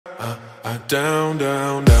Down, down,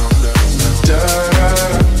 down, down, down.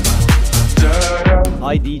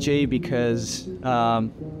 I DJ because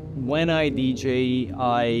when I DJ,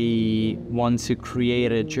 I want to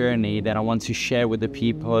create a journey that I want to share with the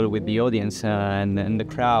people, with the audience and the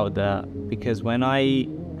crowd. Because when I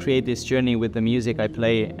create this journey with the music I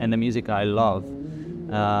play and the music I love,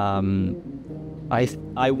 I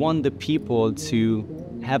want the people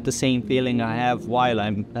to have the same feeling I have while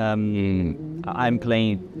I'm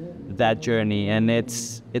playing that journey, and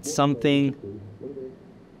it's something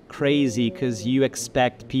crazy because you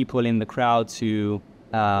expect people in the crowd to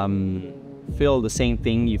feel the same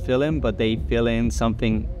thing you feel in, but they feel in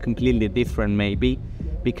something completely different maybe,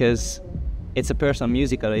 because it's a personal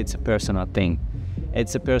musical, it's a personal thing,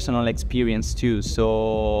 it's a personal experience too.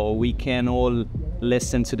 So we can all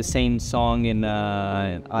listen to the same song in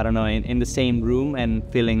I don't know, in the same room and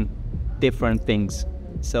feeling different things.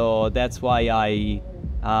 So that's why I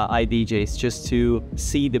DJ, is just to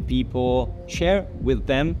see the people, share with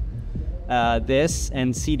them this,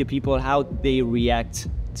 and see the people how they react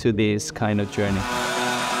to this kind of journey.